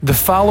The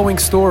following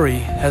story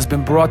has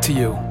been brought to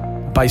you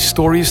by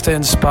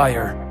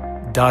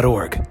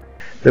StoriesToInspire.org.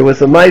 There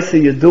was a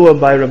Maaseh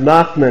Yedua by Reb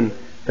Nachman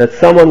that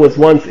someone was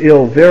once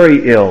ill,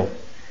 very ill.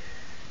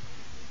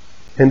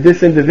 And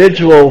this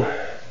individual,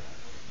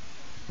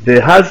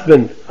 the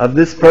husband of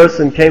this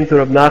person, came to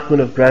Reb Nachman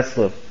of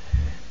Breslov.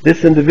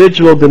 This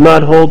individual did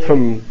not hold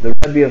from the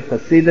Rebbe of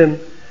Hasidim.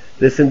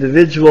 This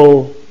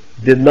individual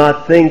did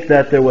not think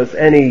that there was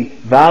any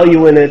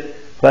value in it,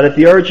 but at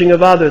the urging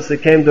of others, they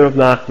came to Reb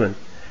Nachman.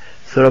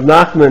 So Reb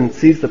Nachman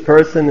sees the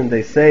person and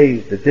they say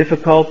the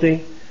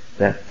difficulty,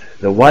 that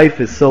the wife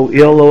is so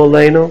ill, O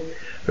Aleinu.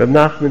 Reb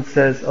Nachman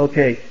says,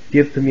 okay,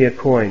 give to me a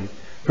coin.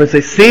 The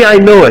person says, see, I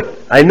knew it.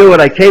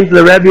 I came to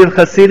the Rebbe of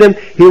Hasidim,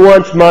 he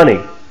wants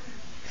money.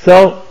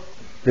 So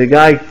the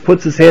guy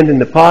puts his hand in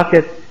the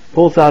pocket,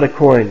 pulls out a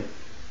coin.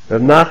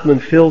 Reb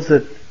Nachman fills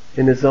it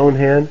in his own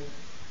hand.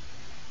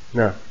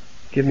 No,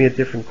 give me a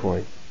different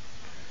coin.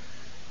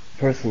 The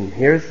person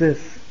hears this.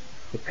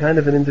 What kind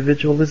of an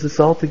individual is this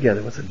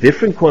altogether? What's a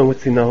different coin?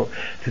 What's he know?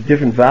 It's a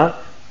different vow.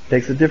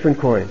 Takes a different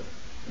coin.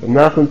 Reb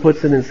Nachman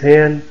puts it in his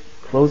hand,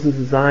 closes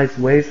his eyes,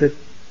 weighs it.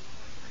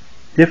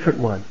 Different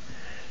one.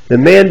 The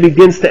man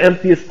begins to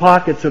empty his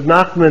pockets. Reb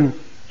Nachman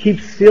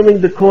keeps feeling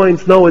the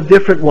coins. No, a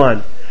different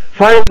one.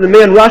 Finally, the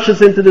man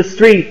rushes into the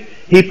street.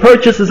 He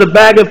purchases a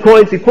bag of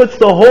coins. He puts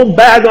the whole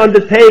bag on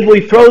the table.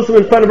 He throws them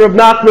in front of Reb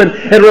Nachman.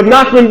 And Reb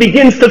Nachman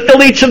begins to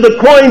fill each of the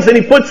coins and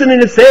he puts it in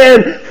his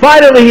hand.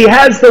 Finally, he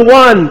has the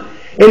one.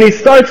 And he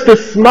starts to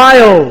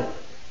smile.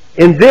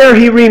 And there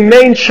he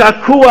remains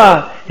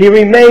shakua. He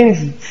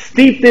remains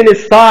steeped in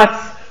his thoughts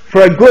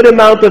for a good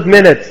amount of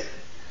minutes.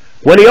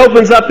 When he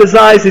opens up his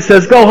eyes, he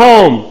says, go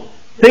home.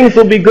 Things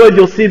will be good.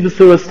 You'll see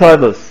Besuras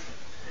Tovos.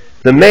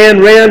 The man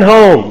ran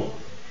home.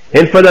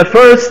 And for the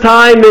first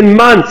time in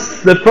months,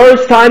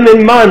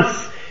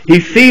 he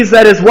sees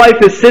that his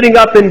wife is sitting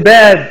up in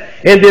bed.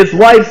 And his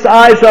wife's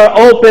eyes are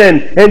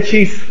open. And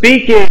she's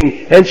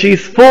speaking. And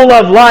she's full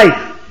of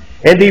life.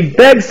 And he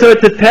begs her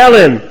to tell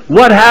him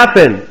what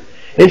happened.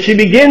 And she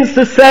begins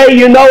to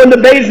say, in the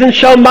Beis Din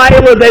Shel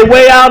Maalah, they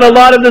weigh out a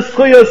lot of the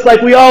schuyos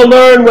like we all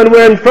learn when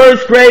we're in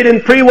first grade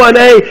in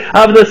pre-1A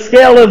of the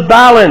scale of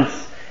balance.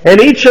 And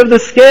each of the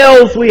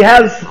scales we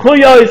have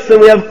schuyos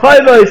and we have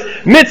koivos,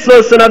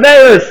 mitzvos and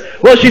averos.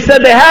 Well, she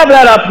said they have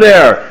that up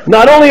there.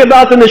 Not only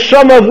about the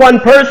neshama of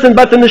one person,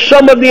 but the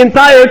neshama of the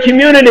entire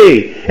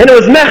community. And it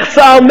was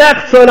mechza,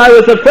 and I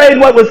was afraid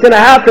what was going to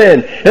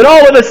happen. And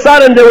all of a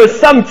sudden there was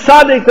some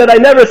tzaddik that I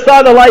never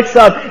saw the likes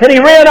of. And he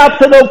ran up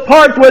to the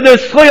part where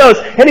there's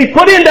schuyos, and he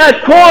put in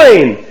that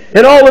coin.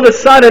 And all of a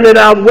sudden it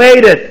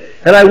outweighed it.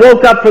 And I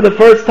woke up for the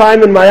first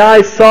time and my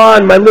eyes saw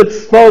and my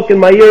lips spoke and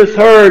my ears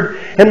heard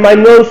and my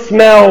nose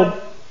smelled.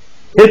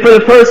 And for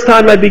the first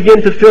time I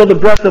began to feel the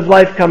breath of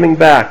life coming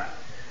back.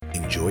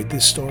 Enjoyed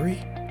this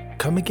story?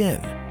 Come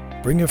again.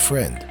 Bring a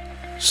friend.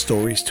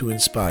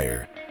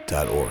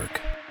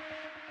 StoriesToInspire.org